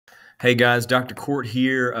Hey guys, Dr. Cort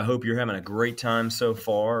here. I hope you're having a great time so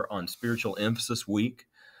far on Spiritual Emphasis Week.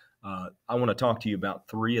 I want to talk to you about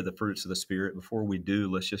three of the fruits of the Spirit. Before we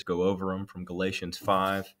do, let's just go over them from Galatians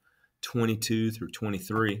 5:22 through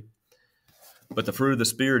 23. But the fruit of the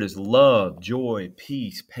Spirit is love, joy,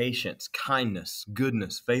 peace, patience, kindness,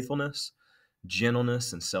 goodness, faithfulness,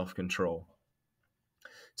 gentleness, and self-control.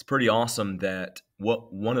 It's pretty awesome that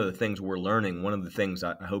one of the things we're learning, one of the things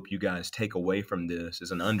I hope you guys take away from this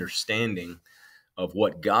is an understanding of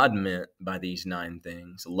what God meant by these 9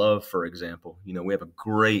 things. Love, for example. We have a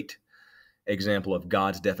great example of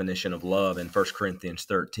God's definition of love in 1 Corinthians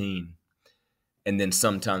 13. And then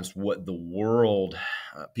sometimes what the world,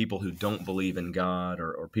 people who don't believe in God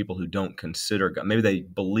or people who don't consider God, maybe they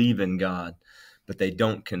believe in God, but they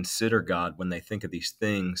don't consider God when they think of these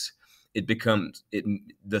things, it becomes,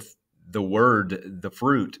 the word, the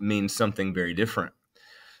fruit means something very different.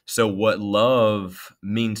 So what love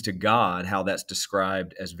means to God, how that's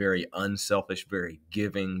described as very unselfish, very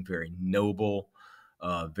giving, very noble,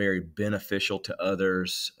 very beneficial to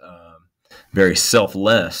others, very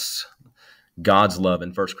selfless. God's love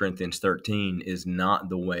in 1 Corinthians 13 is not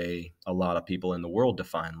the way a lot of people in the world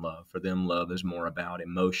define love. For them, love is more about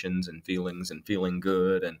emotions and feelings and feeling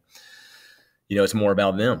good. And, it's more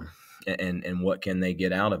about them. And what can they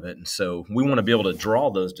get out of it. And so we want to be able to draw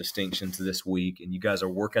those distinctions this week, and you guys are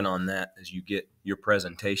working on that as you get your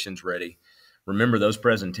presentations ready. Remember, those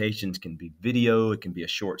presentations can be video, it can be a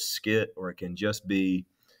short skit, or it can just be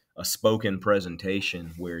a spoken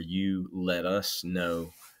presentation where you let us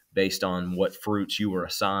know, based on what fruits you were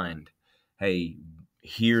assigned, hey,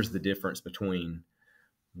 here's the difference between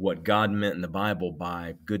what God meant in the Bible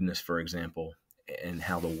by goodness, for example, and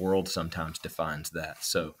how the world sometimes defines that.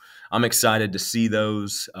 So I'm excited to see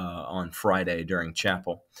those on Friday during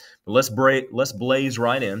chapel. But let's blaze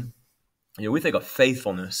right in. We think of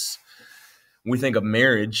faithfulness. We think of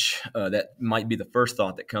marriage. That might be the first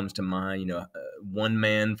thought that comes to mind. One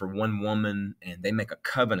man for one woman, and they make a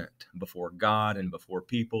covenant before God and before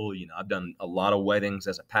people. I've done a lot of weddings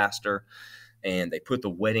as a pastor, and they put the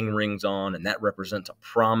wedding rings on, and that represents a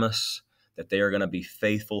promise that they are going to be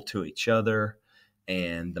faithful to each other.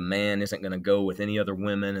 And the man isn't going to go with any other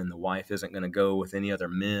women, and the wife isn't going to go with any other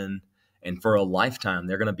men. And for a lifetime,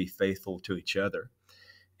 they're going to be faithful to each other.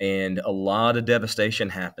 And a lot of devastation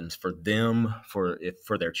happens for them, for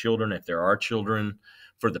their children, if there are children,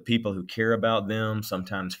 for the people who care about them,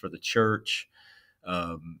 sometimes for the church.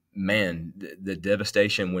 The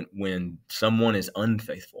devastation when someone is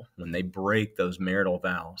unfaithful, when they break those marital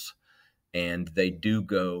vows, and they do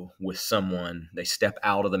go with someone, they step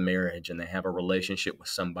out of the marriage and they have a relationship with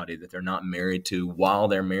somebody that they're not married to while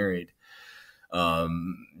they're married.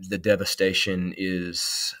 The devastation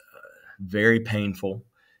is very painful.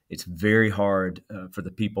 It's very hard for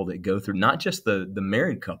the people that go through, not just the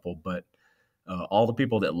married couple, but all the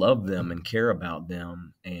people that love them and care about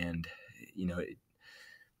them. And,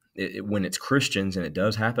 when it's Christians, and it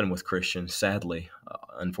does happen with Christians, sadly,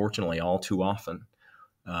 unfortunately, all too often,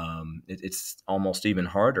 it's almost even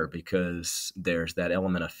harder because there's that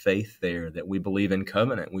element of faith there that we believe in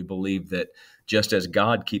covenant. We believe that just as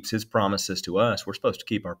God keeps his promises to us, we're supposed to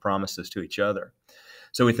keep our promises to each other.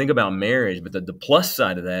 So we think about marriage, but the plus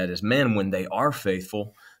side of that is, man, when they are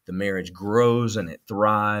faithful, the marriage grows and it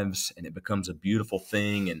thrives and it becomes a beautiful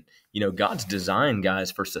thing. And, God's design,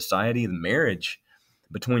 guys, for society, the marriage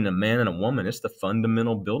between a man and a woman, it's the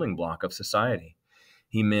fundamental building block of society.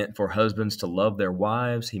 He meant for husbands to love their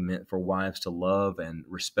wives. He meant for wives to love and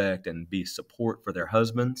respect and be support for their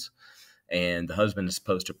husbands. And the husband is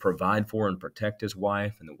supposed to provide for and protect his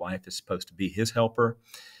wife, and the wife is supposed to be his helper.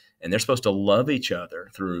 And they're supposed to love each other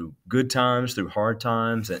through good times, through hard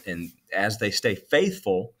times. And as they stay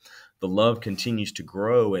faithful, the love continues to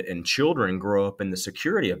grow, and children grow up in the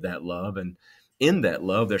security of that love. And in that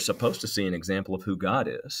love, they're supposed to see an example of who God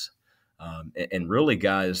is. And really,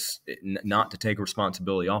 guys, not to take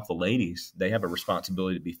responsibility off the ladies, they have a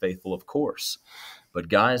responsibility to be faithful, of course. But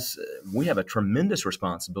guys, we have a tremendous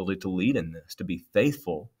responsibility to lead in this, to be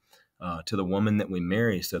faithful to the woman that we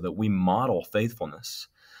marry, so that we model faithfulness,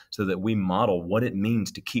 so that we model what it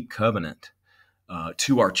means to keep covenant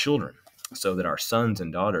to our children, so that our sons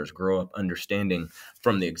and daughters grow up understanding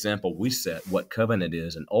from the example we set what covenant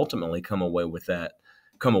is, and ultimately come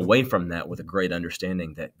away from that with a great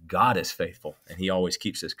understanding that God is faithful and he always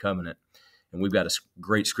keeps his covenant. And we've got a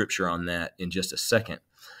great scripture on that in just a second.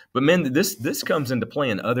 But man, this comes into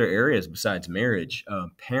play in other areas besides marriage,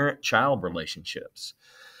 parent-child relationships,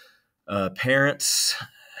 parents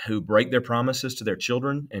who break their promises to their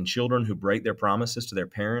children, and children who break their promises to their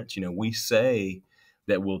parents. We say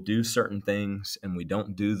that we'll do certain things and we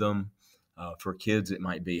don't do them. For kids, it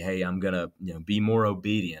might be, hey, I'm going to be more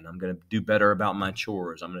obedient. I'm going to do better about my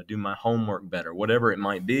chores. I'm going to do my homework better, whatever it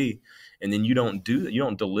might be. And then you don't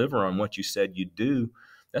deliver on what you said you'd do.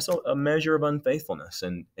 That's a measure of unfaithfulness.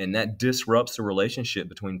 And that disrupts the relationship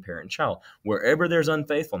between parent and child. Wherever there's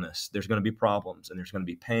unfaithfulness, there's going to be problems, and there's going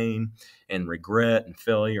to be pain and regret and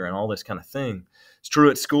failure and all this kind of thing. It's true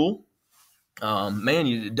at school.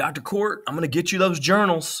 Dr. Cort, I'm going to get you those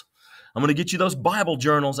journals. I'm going to get you those Bible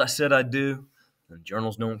journals I said I'd do. The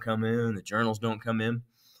journals don't come in.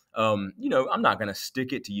 I'm not going to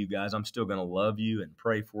stick it to you guys. I'm still going to love you and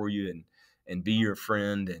pray for you and be your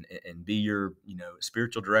friend and be your,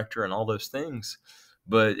 spiritual director and all those things.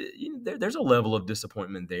 But there's a level of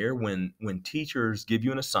disappointment there when teachers give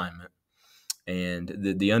you an assignment, and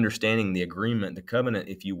the understanding, the agreement, the covenant,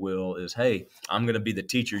 if you will, is, hey, I'm going to be the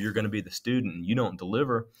teacher, you're going to be the student, and you don't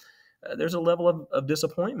deliver. There's a level of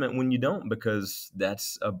disappointment when you don't, because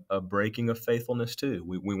that's a breaking of faithfulness too.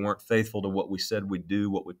 We weren't faithful to what we said we'd do,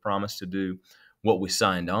 what we promised to do, what we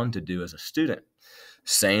signed on to do as a student.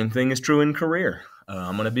 Same thing is true in career.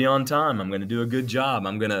 I'm going to be on time. I'm going to do a good job.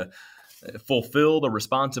 I'm going to fulfill the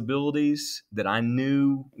responsibilities that I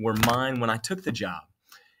knew were mine when I took the job.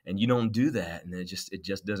 And you don't do that, and it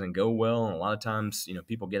just doesn't go well. And a lot of times,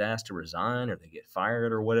 people get asked to resign or they get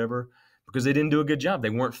fired or whatever because they didn't do a good job. They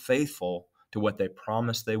weren't faithful to what they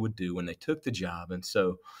promised they would do when they took the job. And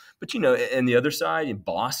so, but and the other side,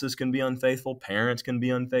 bosses can be unfaithful, parents can be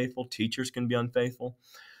unfaithful, teachers can be unfaithful.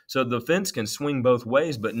 So the fence can swing both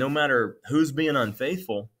ways. But no matter who's being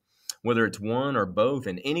unfaithful, whether it's one or both,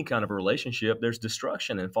 in any kind of a relationship, there's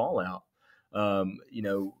destruction and fallout.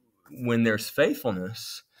 When there's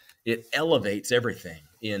faithfulness, it elevates everything.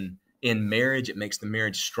 In marriage, it makes the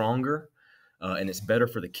marriage stronger, and it's better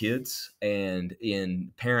for the kids. And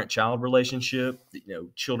in parent-child relationship,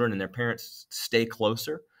 children and their parents stay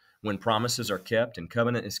closer when promises are kept and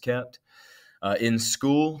covenant is kept. In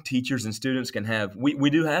school, teachers and students can have,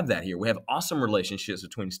 we do have that here. We have awesome relationships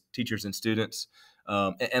between teachers and students.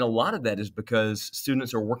 And a lot of that is because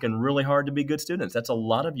students are working really hard to be good students. That's a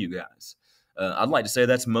lot of you guys. I'd like to say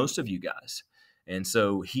that's most of you guys. And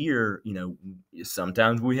so here,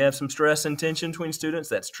 sometimes we have some stress and tension between students.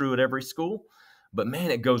 That's true at every school. But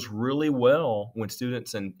man, it goes really well when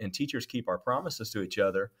students and teachers keep our promises to each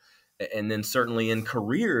other. And then certainly in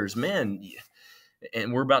careers, man,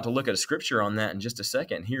 and we're about to look at a scripture on that in just a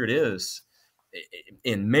second. Here it is.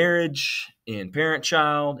 In marriage, in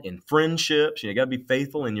parent-child, in friendships, you got to be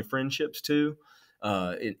faithful in your friendships too.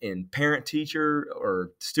 In parent-teacher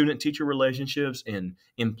or student-teacher relationships, in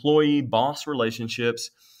employee-boss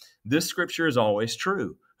relationships, this scripture is always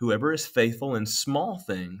true. Whoever is faithful in small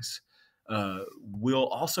things will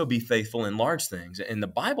also be faithful in large things. And the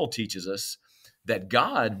Bible teaches us that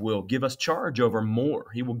God will give us charge over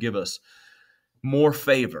more. He will give us more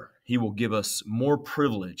favor. He will give us more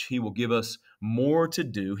privilege. He will give us more to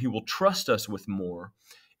do. He will trust us with more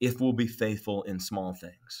if we'll be faithful in small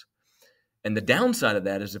things. And the downside of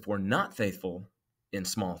that is if we're not faithful in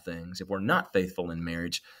small things, if we're not faithful in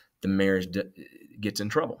marriage, the marriage gets in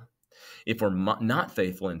trouble. If we're not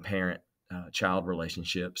faithful in parent-child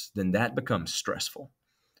relationships, then that becomes stressful.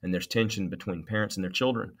 And there's tension between parents and their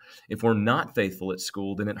children. If we're not faithful at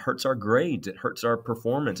school, then it hurts our grades, it hurts our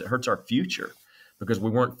performance, it hurts our future because we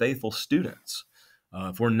weren't faithful students.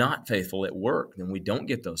 If we're not faithful at work, then we don't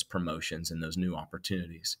get those promotions and those new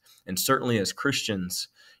opportunities. And certainly as Christians,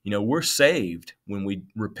 we're saved when we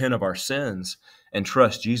repent of our sins and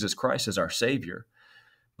trust Jesus Christ as our Savior.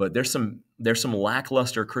 But there's some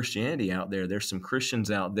lackluster Christianity out there. There's some Christians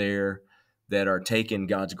out there that are taking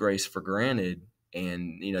God's grace for granted,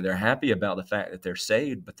 and they're happy about the fact that they're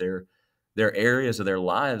saved, but there are areas of their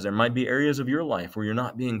lives. There might be areas of your life where you're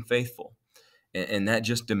not being faithful, and that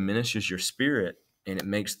just diminishes your spirit, and it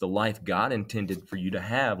makes the life God intended for you to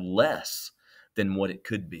have less than what it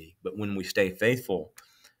could be. But when we stay faithful,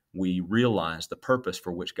 we realize the purpose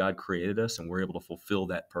for which God created us, and we're able to fulfill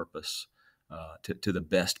that purpose to the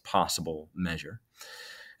best possible measure.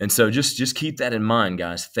 And so just keep that in mind,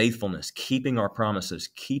 guys. Faithfulness, keeping our promises,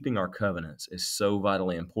 keeping our covenants is so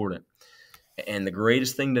vitally important. And the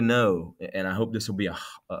greatest thing to know, and I hope this will be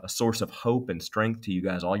a source of hope and strength to you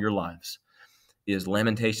guys all your lives, is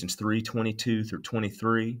Lamentations 3:22 through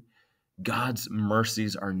 23. God's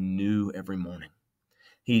mercies are new every morning.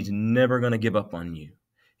 He's never going to give up on you.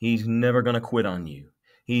 He's never going to quit on you.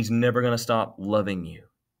 He's never going to stop loving you.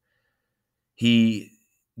 He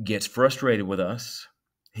gets frustrated with us.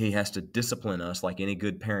 He has to discipline us like any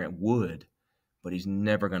good parent would, but he's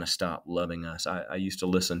never going to stop loving us. I used to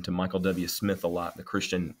listen to Michael W. Smith a lot, the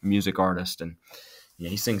Christian music artist, and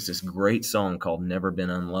He sings this great song called Never Been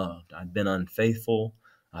Unloved. I've been unfaithful.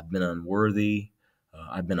 I've been unworthy.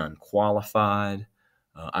 I've been unqualified.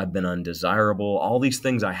 I've been undesirable. All these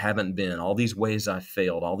things I haven't been. All these ways I've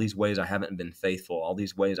failed. All these ways I haven't been faithful. All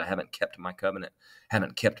these ways I haven't kept my covenant,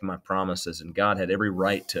 haven't kept my promises. And God had every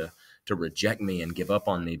right to reject me and give up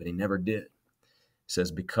on me, but he never did. It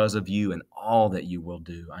says, because of you and all that you will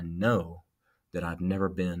do, I know that I've never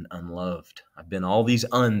been unloved. I've been all these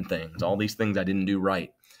things, all these things I didn't do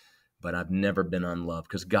right, but I've never been unloved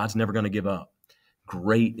because God's never going to give up.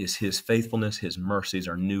 Great is his faithfulness. His mercies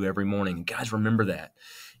are new every morning. And guys, remember that.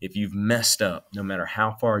 If you've messed up, no matter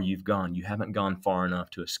how far you've gone, you haven't gone far enough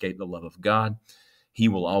to escape the love of God. He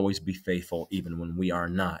will always be faithful even when we are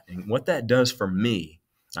not. And what that does for me,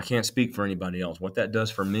 I can't speak for anybody else. What that does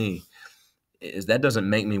for me is that doesn't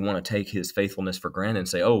make me want to take his faithfulness for granted and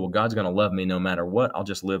say, oh, well, God's going to love me no matter what. I'll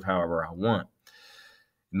just live however I want.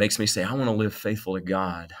 It makes me say, I want to live faithful to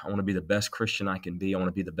God. I want to be the best Christian I can be. I want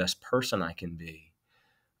to be the best person I can be.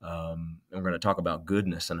 And we're going to talk about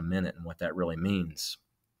goodness in a minute and what that really means.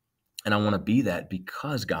 And I want to be that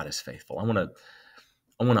because God is faithful. I want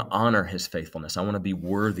to honor his faithfulness. I want to be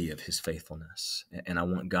worthy of his faithfulness. And I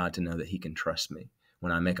want God to know that he can trust me.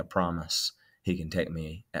 When I make a promise, he can take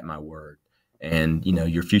me at my word. And,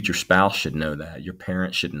 your future spouse should know that. Your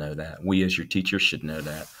parents should know that. We as your teachers should know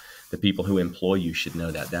that. The people who employ you should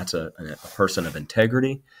know that. That's a person of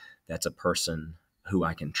integrity. That's a person who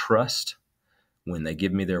I can trust. When they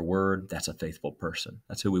give me their word, that's a faithful person.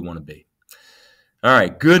 That's who we want to be. All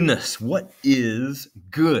right, goodness. What is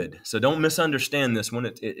good? So don't misunderstand this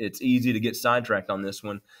one. It's easy to get sidetracked on this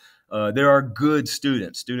one. There are good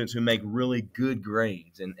students who make really good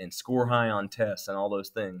grades and score high on tests and all those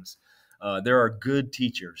things. There are good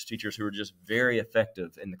teachers who are just very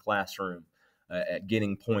effective in the classroom at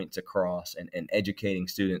getting points across and educating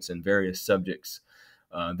students in various subjects.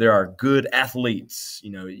 There are good athletes.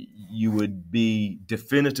 You would be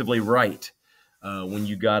definitively right when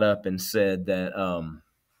you got up and said that, I'm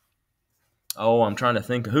trying to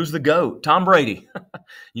think, who's the GOAT? Tom Brady.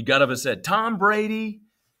 You got up and said, Tom Brady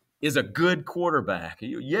is a good quarterback.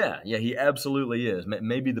 Yeah, he absolutely is.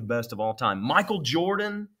 Maybe the best of all time. Michael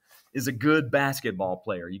Jordan is a good basketball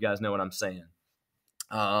player. You guys know what I'm saying.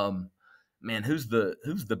 Man, who's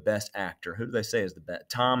the best actor? Who do they say is the best?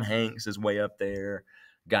 Tom Hanks is way up there.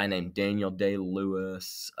 A guy named Daniel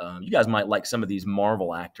Day-Lewis. You guys might like some of these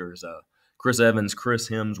Marvel actors. Chris Evans, Chris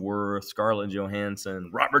Hemsworth, Scarlett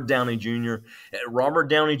Johansson, Robert Downey Jr. Robert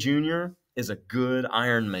Downey Jr. is a good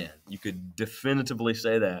Iron Man. You could definitively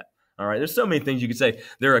say that. All right, there's so many things you could say.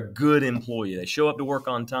 They're a good employee. They show up to work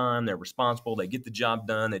on time. They're responsible. They get the job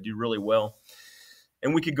done. They do really well.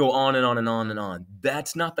 And we could go on and on and on and on.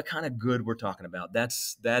 That's not the kind of good we're talking about. That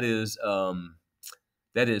is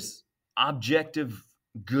objective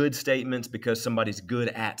good statements because somebody's good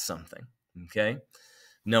at something. Okay?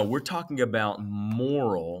 No, we're talking about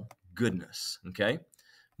moral goodness. Okay?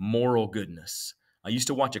 Moral goodness. I used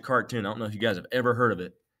to watch a cartoon. I don't know if you guys have ever heard of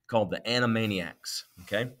it, called the Animaniacs.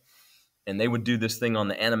 Okay? And they would do this thing on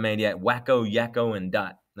the Animaniac, Wacko, Yakko, and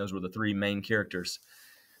Dot. Those were the three main characters.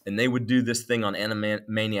 And they would do this thing on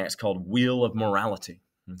Animaniacs called Wheel of Morality.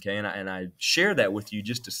 Okay, and I share that with you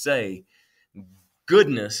just to say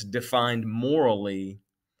goodness defined morally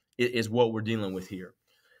is what we're dealing with here.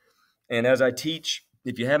 And as I teach,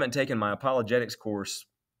 if you haven't taken my apologetics course,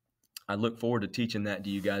 I look forward to teaching that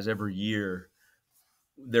to you guys every year.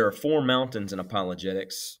 There are 4 mountains in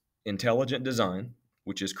apologetics: intelligent design,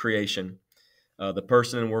 which is creation, the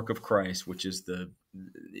person and work of Christ, which is the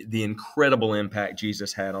incredible impact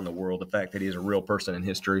Jesus had on the world, the fact that he is a real person in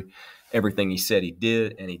history, everything he said he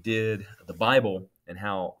did, the Bible, and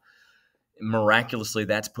how miraculously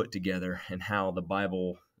that's put together, and how the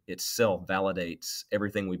Bible itself validates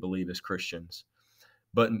everything we believe as Christians.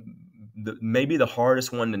 But maybe the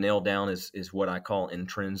hardest one to nail down is what I call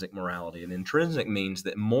intrinsic morality. And intrinsic means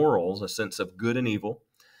that morals, a sense of good and evil,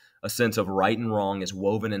 a sense of right and wrong, is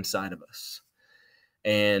woven inside of us.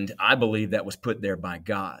 And I believe that was put there by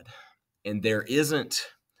God. And there isn't,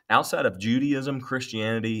 outside of Judaism,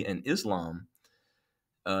 Christianity, and Islam,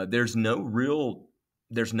 there's no world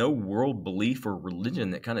belief or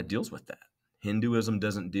religion that kind of deals with that. Hinduism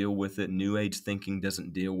doesn't deal with it. New Age thinking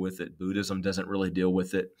doesn't deal with it. Buddhism doesn't really deal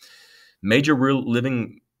with it. Major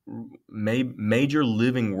living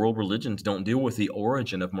world religions don't deal with the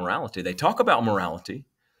origin of morality. They talk about morality.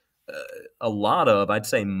 I'd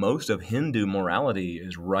say most of Hindu morality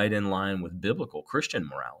is right in line with biblical Christian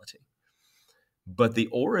morality. But the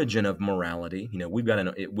origin of morality,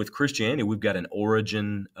 with Christianity, we've got an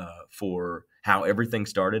origin for how everything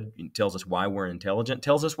started. It tells us why we're intelligent,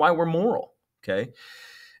 tells us why we're moral. Okay.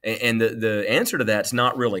 And the answer to that's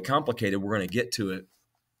not really complicated. We're going to get to it.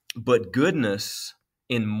 But goodness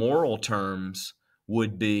in moral terms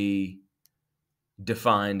would be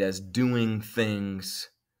defined as doing things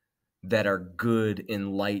that are good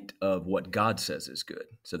in light of what God says is good.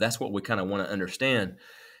 So that's what we kind of want to understand.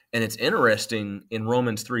 And it's interesting, in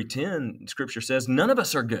Romans 3:10, Scripture says none of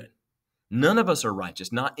us are good. None of us are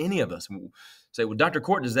righteous, not any of us. Say, well, Dr.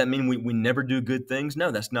 Cort, does that mean we never do good things? No,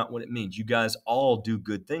 that's not what it means. You guys all do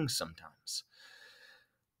good things sometimes.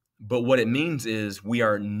 But what it means is we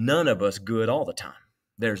are none of us good all the time.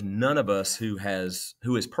 There's none of us who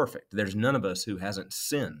is perfect. There's none of us who hasn't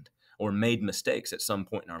sinned or made mistakes at some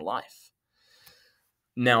point in our life.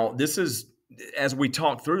 Now, this is, as we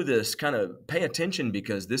talk through this, kind of pay attention,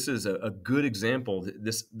 because this is a good example.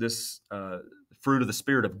 This fruit of the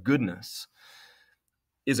Spirit of goodness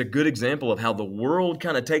is a good example of how the world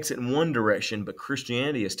kind of takes it in one direction, but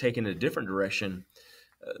Christianity is taking it a different direction.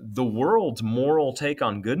 The world's moral take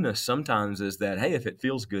on goodness sometimes is that, hey, if it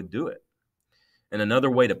feels good, do it. And another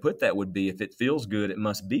way to put that would be, if it feels good, it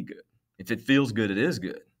must be good. If it feels good, it is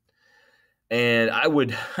good. And I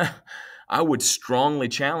would I would strongly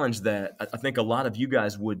challenge that. I think a lot of you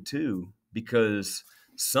guys would too, because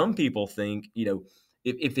some people think,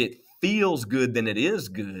 if it feels good, then it is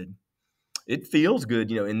good. It feels good,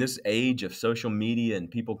 in this age of social media, and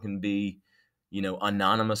people can be,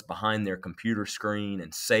 anonymous behind their computer screen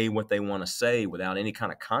and say what they want to say without any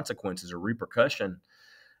kind of consequences or repercussion.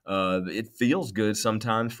 It feels good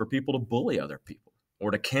sometimes for people to bully other people,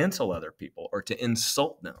 or to cancel other people, or to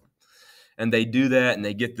insult them. And they do that, and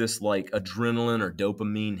they get this like adrenaline or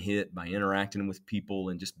dopamine hit by interacting with people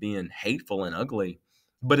and just being hateful and ugly.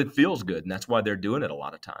 But it feels good, and that's why they're doing it a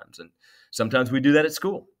lot of times. And sometimes we do that at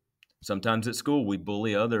school. Sometimes at school we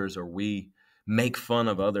bully others, or we make fun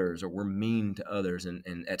of others, or we're mean to others. And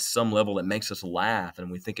at some level it makes us laugh, and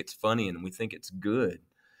we think it's funny, and we think it's good.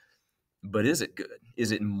 But is it good?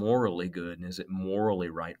 Is it morally good? And is it morally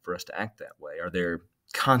right for us to act that way? Are there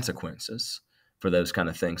consequences for those kind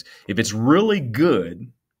of things? If it's really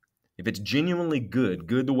good, if it's genuinely good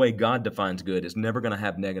the way God defines good, is never going to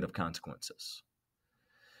have negative consequences.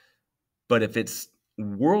 But if it's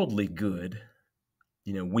worldly good,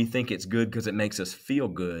 we think it's good because it makes us feel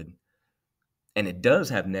good, and it does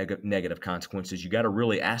have negative consequences, you got to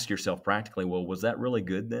really ask yourself practically, well, was that really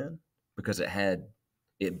good then? Because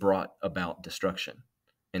it brought about destruction,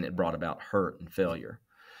 and it brought about hurt and failure.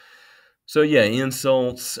 So yeah,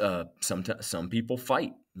 insults. Some people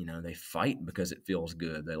fight. They fight because it feels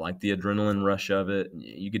good. They like the adrenaline rush of it.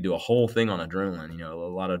 You could do a whole thing on adrenaline. A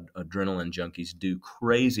lot of adrenaline junkies do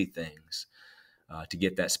crazy things to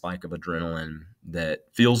get that spike of adrenaline that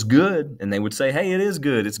feels good. And they would say, hey, it is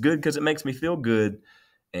good. It's good because it makes me feel good.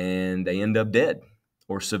 And they end up dead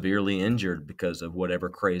or severely injured because of whatever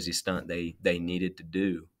crazy stunt they needed to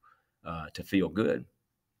do to feel good.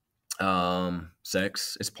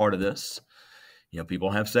 Sex is part of this.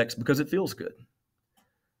 People have sex because it feels good.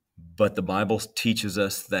 But the Bible teaches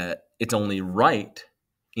us that it's only right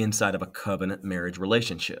inside of a covenant marriage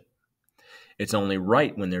relationship. It's only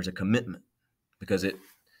right when there's a commitment, because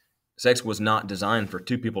sex was not designed for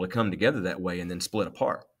two people to come together that way and then split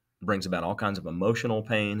apart. It brings about all kinds of emotional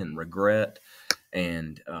pain and regret,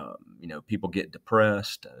 and people get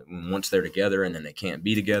depressed once they're together, and then they can't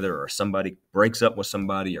be together, or somebody breaks up with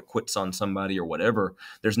somebody or quits on somebody or whatever.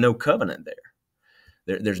 There's no covenant there.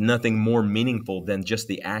 There's nothing more meaningful than just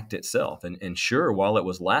the act itself. And sure, while it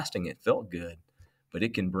was lasting, it felt good, but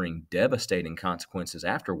it can bring devastating consequences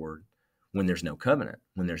afterward when there's no covenant,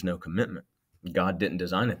 when there's no commitment. God didn't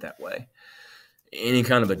design it that way. Any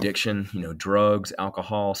kind of addiction, drugs,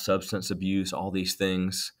 alcohol, substance abuse, all these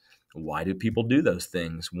things. Why do people do those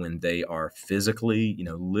things when they are physically,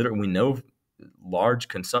 literally? We know large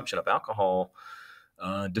consumption of alcohol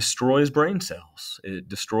destroys brain cells. It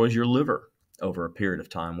destroys your liver over a period of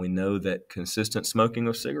time. We know that consistent smoking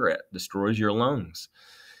of cigarette destroys your lungs.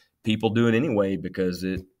 People do it anyway because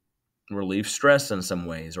it relieves stress in some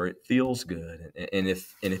ways, or it feels good. And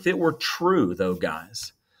if it were true, though,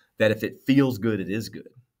 guys, that if it feels good, it is good.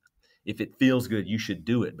 If it feels good, you should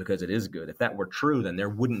do it because it is good. If that were true, then there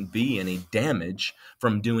wouldn't be any damage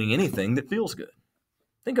from doing anything that feels good.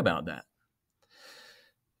 Think about that.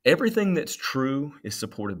 Everything that's true is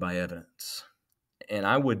supported by evidence. And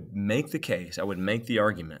I would make the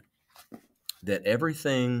argument that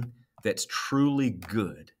everything that's truly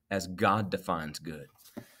good, as God defines good,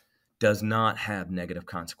 does not have negative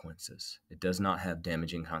consequences. It does not have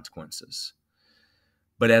damaging consequences.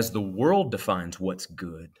 But as the world defines what's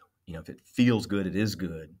good, if it feels good, it is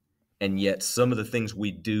good. And yet some of the things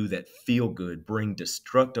we do that feel good bring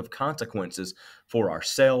destructive consequences for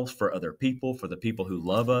ourselves, for other people, for the people who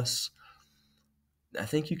love us. I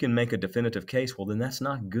think you can make a definitive case, well, then that's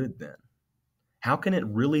not good then. How can it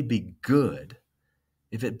really be good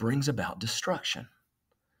if it brings about destruction?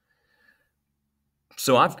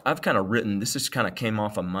 So I've kind of written, this just kind of came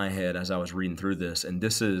off of my head as I was reading through this, and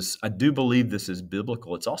I do believe this is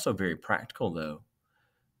biblical. It's also very practical, though.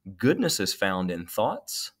 Goodness is found in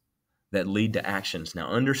thoughts that lead to actions. Now,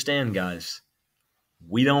 understand, guys,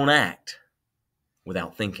 we don't act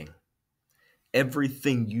without thinking.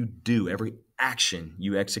 Everything you do, every action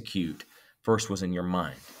you execute, first was in your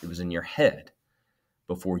mind. It was in your head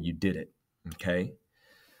before you did it, okay?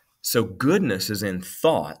 So goodness is in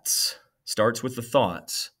thoughts, starts with the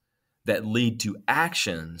thoughts that lead to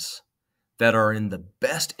actions that are in the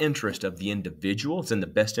best interest of the individual. It's in the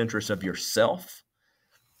best interest of yourself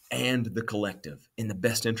and the collective, in the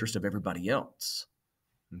best interest of everybody else.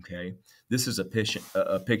 Okay, this is a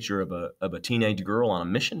picture of a teenage girl on a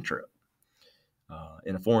mission trip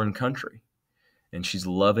in a foreign country, and she's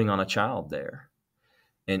loving on a child there.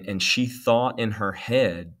 And she thought in her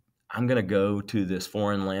head, I'm going to go to this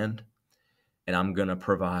foreign land, and I'm going to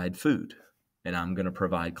provide food, and I'm going to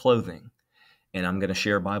provide clothing, and I'm going to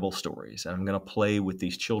share Bible stories, and I'm going to play with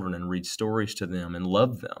these children and read stories to them and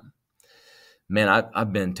love them. Man,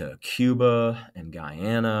 I've been to Cuba and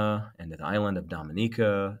Guyana and the island of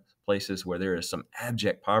Dominica, places where there is some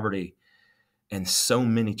abject poverty and so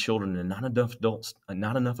many children and not enough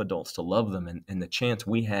adults to love them. And the chance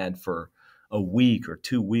we had for a week or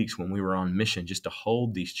 2 weeks when we were on mission just to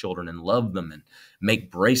hold these children and love them and make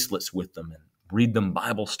bracelets with them and read them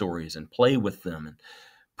Bible stories and play with them and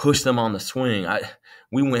push them on the swing.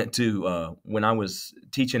 We went to, when I was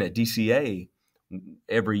teaching at DCA,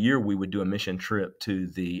 every year we would do a mission trip to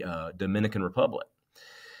the Dominican Republic.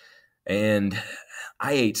 And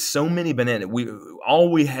I ate so many bananas.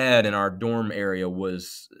 All we had in our dorm area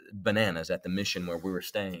was bananas at the mission where we were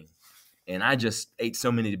staying. And I just ate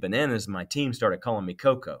so many bananas, my team started calling me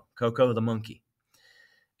Coco the monkey.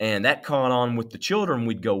 And that caught on with the children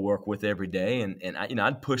we'd go work with every day. And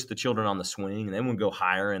I'd push the children on the swing, and then we'd go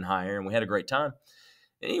higher and higher, and we had a great time.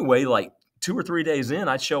 Anyway, like 2 or 3 days in,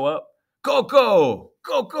 I'd show up, Coco,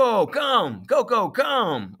 come, Coco,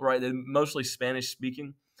 come. Right, they're mostly Spanish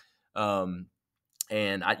speaking.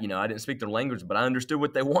 And I didn't speak their language, but I understood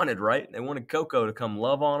what they wanted, right? They wanted Coco to come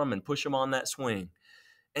love on them and push them on that swing.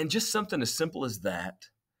 And just something as simple as that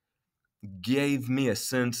gave me a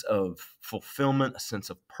sense of fulfillment, a sense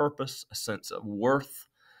of purpose, a sense of worth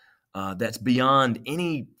that's beyond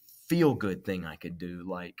any feel-good thing I could do.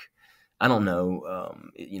 Like, I don't know,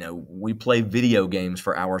 we play video games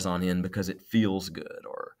for hours on end because it feels good,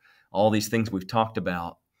 or all these things we've talked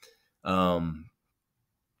about,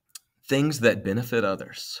 things that benefit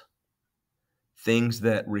others, things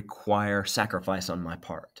that require sacrifice on my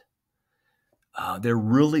part. They're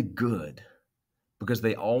really good because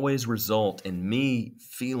they always result in me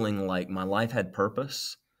feeling like my life had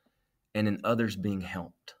purpose and in others being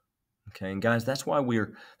helped. Okay, and guys, that's why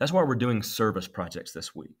we're doing service projects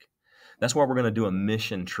this week. That's why we're going to do a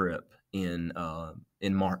mission trip in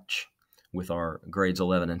March with our grades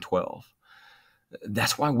 11 and 12.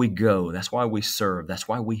 That's why we go. That's why we serve. That's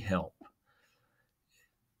why we help.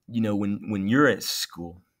 When you're at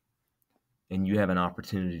school and you have an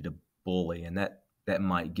opportunity to bully, and that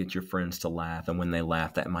might get your friends to laugh, and when they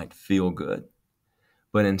laugh, that might feel good.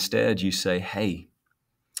 But instead you say, hey,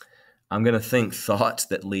 I'm going to think thoughts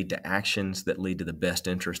that lead to actions that lead to the best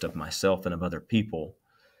interest of myself and of other people.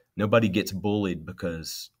 Nobody gets bullied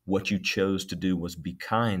because what you chose to do was be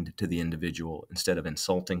kind to the individual instead of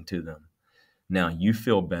insulting to them. Now you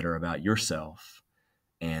feel better about yourself,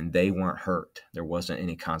 and they weren't hurt. There wasn't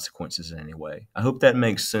any consequences in any way. I hope that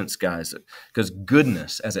makes sense, guys, because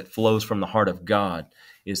goodness, as it flows from the heart of God,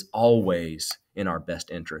 is always in our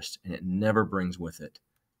best interest, and it never brings with it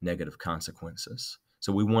negative consequences.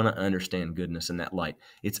 So we want to understand goodness in that light.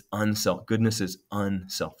 Goodness is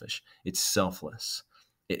unselfish. It's selfless.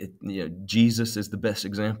 Jesus is the best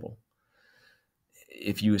example.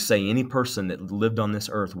 If you say any person that lived on this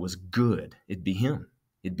earth was good, it'd be him.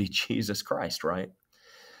 It'd be Jesus Christ, right?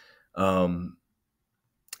 And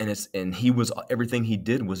he was, everything he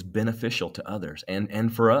did was beneficial to others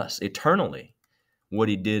and for us eternally. What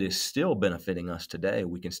he did is still benefiting us today.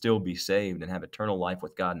 We can still be saved and have eternal life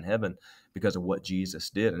with God in heaven because of what Jesus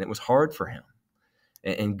did. And it was hard for him.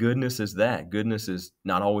 And goodness is that. Goodness is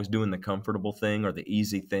not always doing the comfortable thing or the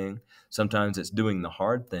easy thing. Sometimes it's doing the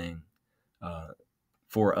hard thing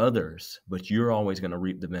for others, but you're always going to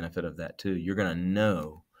reap the benefit of that too. You're going to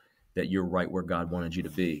know that you're right where God wanted you to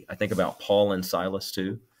be. I think about Paul and Silas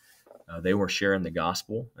too. They were sharing the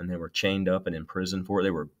gospel, and they were chained up and in prison for it.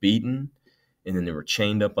 They were beaten, and then they were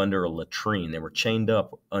chained up under a latrine. They were chained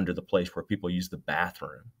up under the place where people use the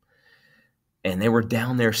bathroom. And they were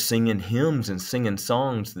down there singing hymns and singing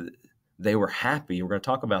songs. They were happy. We're going to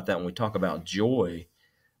talk about that when we talk about joy,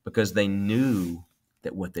 because they knew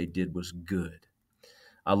that what they did was good.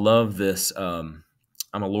 I love this. I'm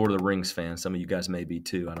a Lord of the Rings fan. Some of you guys may be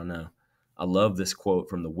too. I don't know. I love this quote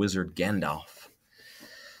from the wizard Gandalf.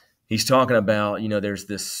 He's talking about, there's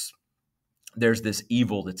this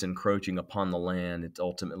evil that's encroaching upon the land. It's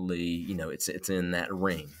ultimately, it's in that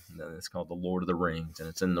ring. It's called the Lord of the Rings, and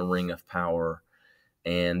it's in the ring of power.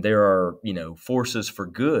 And there are, forces for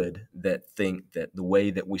good that think that the way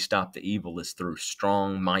that we stop the evil is through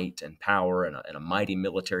strong might and power and a mighty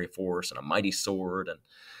military force and a mighty sword. And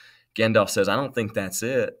Gandalf says, I don't think that's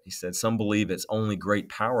it. He said, some believe it's only great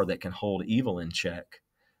power that can hold evil in check.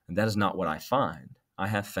 And that is not what I find. I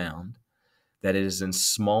have found that it is in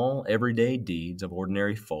small, everyday deeds of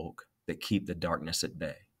ordinary folk that keep the darkness at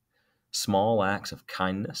bay. Small acts of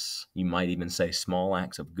kindness, you might even say small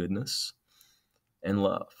acts of goodness and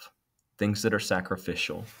love, things that are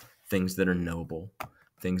sacrificial, things that are noble,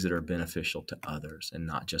 things that are beneficial to others and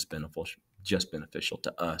not just beneficial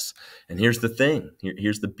to us. And here's the thing.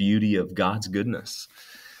 Here's the beauty of God's goodness.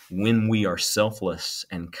 When we are selfless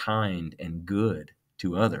and kind and good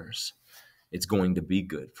to others, it's going to be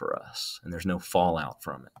good for us, and there's no fallout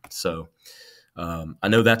from it. So I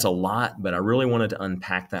know that's a lot, but I really wanted to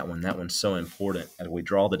unpack that one. That one's so important as we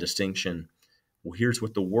draw the distinction. Well, here's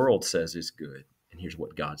what the world says is good, and here's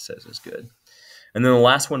what God says is good. And then the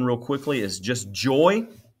last one real quickly is just joy.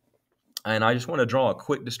 And I just want to draw a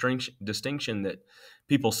quick distinction that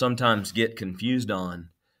people sometimes get confused on.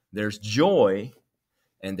 There's joy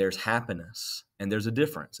and there's happiness, and there's a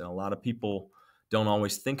difference. And a lot of people don't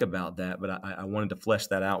always think about that, but I wanted to flesh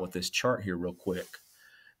that out with this chart here real quick.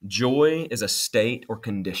 Joy is a state or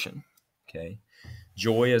condition, okay?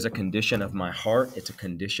 Joy is a condition of my heart. It's a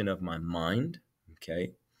condition of my mind,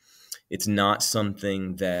 okay? It's not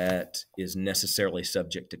something that is necessarily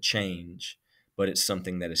subject to change, but it's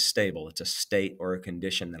something that is stable. It's a state or a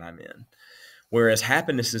condition that I'm in. Whereas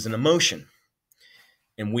happiness is an emotion.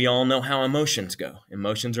 And we all know how emotions go.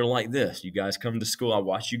 Emotions are like this. You guys come to school. I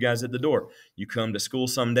watch you guys at the door. You come to school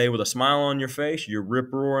someday with a smile on your face. You're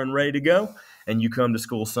rip-roaring ready to go. And you come to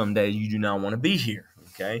school someday you do not want to be here,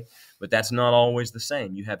 okay? But that's not always the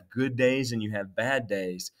same. You have good days and you have bad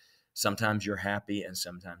days. Sometimes you're happy and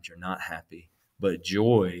sometimes you're not happy. But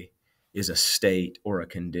joy is a state or a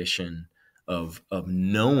condition of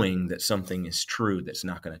knowing that something is true that's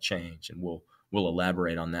not going to change. And we'll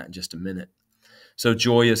elaborate on that in just a minute. So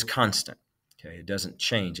joy is constant. Okay, it doesn't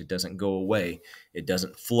change. It doesn't go away. It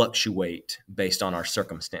doesn't fluctuate based on our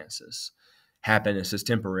circumstances. Happiness is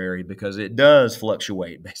temporary because it does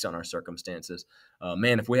fluctuate based on our circumstances.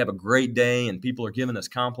 Man, if we have a great day and people are giving us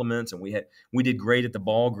compliments and we did great at the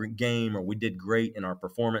ball game, or we did great in our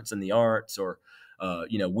performance in the arts, or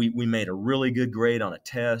we made a really good grade on a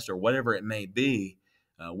test, or whatever it may be,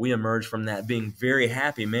 we emerge from that being very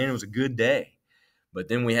happy. Man, it was a good day. But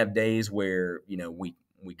then we have days where,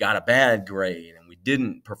 we got a bad grade and we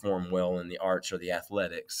didn't perform well in the arts or the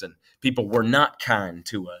athletics, and people were not kind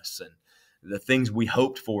to us, and the things we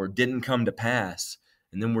hoped for didn't come to pass,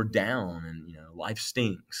 and then we're down, and life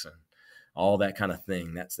stinks and all that kind of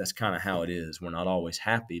thing. That's kind of how it is. We're not always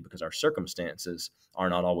happy because our circumstances are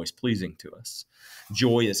not always pleasing to us.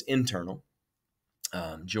 Joy is internal.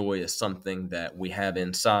 Joy is something that we have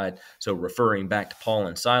inside. So referring back to Paul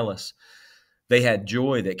and Silas, they had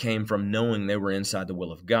joy that came from knowing they were inside the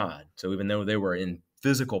will of God. So even though they were in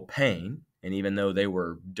physical pain, and even though they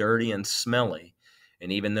were dirty and smelly,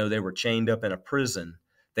 and even though they were chained up in a prison,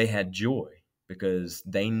 they had joy because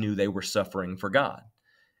they knew they were suffering for God,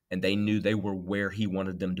 and they knew they were where He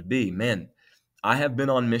wanted them to be. Man, I have been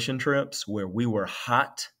on mission trips where we were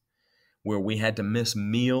hot, where we had to miss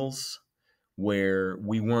meals, where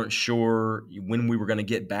we weren't sure when we were going to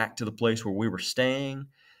get back to the place where we were staying.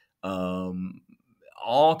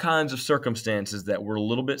 All kinds of circumstances that were a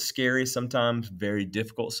little bit scary sometimes, very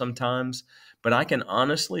difficult sometimes. But I can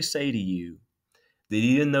honestly say to you that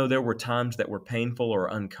even though there were times that were painful or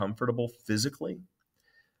uncomfortable physically,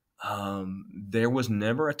 there was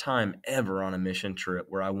never a time ever on a mission trip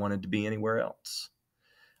where I wanted to be anywhere else.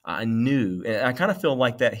 I knew, and I kind of feel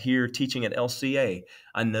like that here teaching at LCA.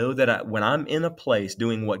 I know that when I'm in a place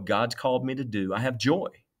doing what God's called me to do, I have joy.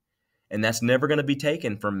 And that's never going to be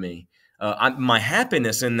taken from me. My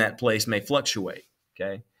happiness in that place may fluctuate,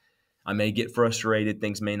 okay? I may get frustrated.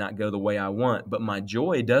 Things may not go the way I want, but my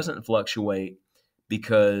joy doesn't fluctuate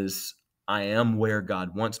because I am where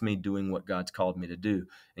God wants me, doing what God's called me to do.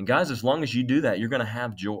 And guys, as long as you do that, you're going to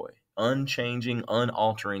have joy, unchanging,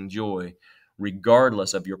 unaltering joy,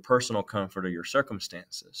 regardless of your personal comfort or your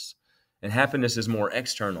circumstances. And happiness is more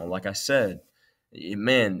external. Like I said,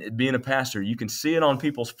 man, being a pastor, you can see it on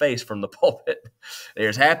people's face from the pulpit.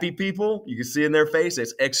 There's happy people. You can see in their face.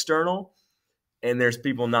 It's external. And there's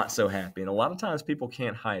people not so happy. And a lot of times people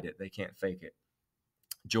can't hide it. They can't fake it.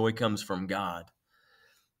 Joy comes from God.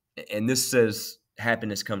 And this says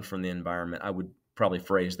happiness comes from the environment. I would probably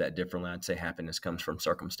phrase that differently. I'd say happiness comes from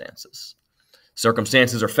circumstances.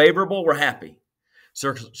 Circumstances are favorable, we're happy.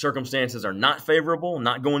 Circumstances are not favorable,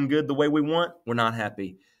 not going good the way we want, we're not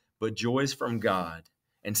happy. But joy is from God.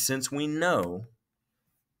 And since we know,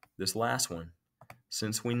 this last one,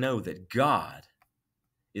 since we know that God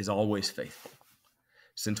is always faithful,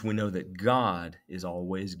 since we know that God is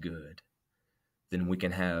always good, then we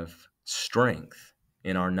can have strength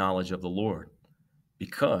in our knowledge of the Lord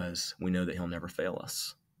because we know that he'll never fail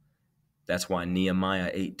us. That's why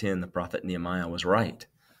Nehemiah 8:10, the prophet Nehemiah was right.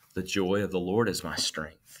 The joy of the Lord is my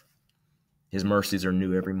strength. His mercies are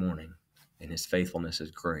new every morning, and his faithfulness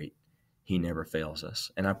is great. He never fails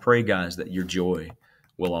us. And I pray, guys, that your joy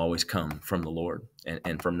will always come from the Lord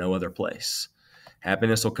and from no other place.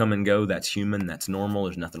 Happiness will come and go. That's human. That's normal.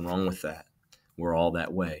 There's nothing wrong with that. We're all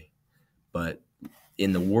that way. But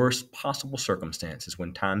in the worst possible circumstances,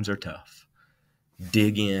 when times are tough,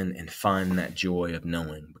 dig in and find that joy of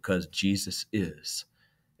knowing because Jesus is,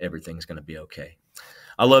 everything's going to be okay.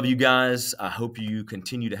 I love you guys. I hope you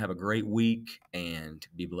continue to have a great week and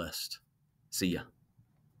be blessed. See ya.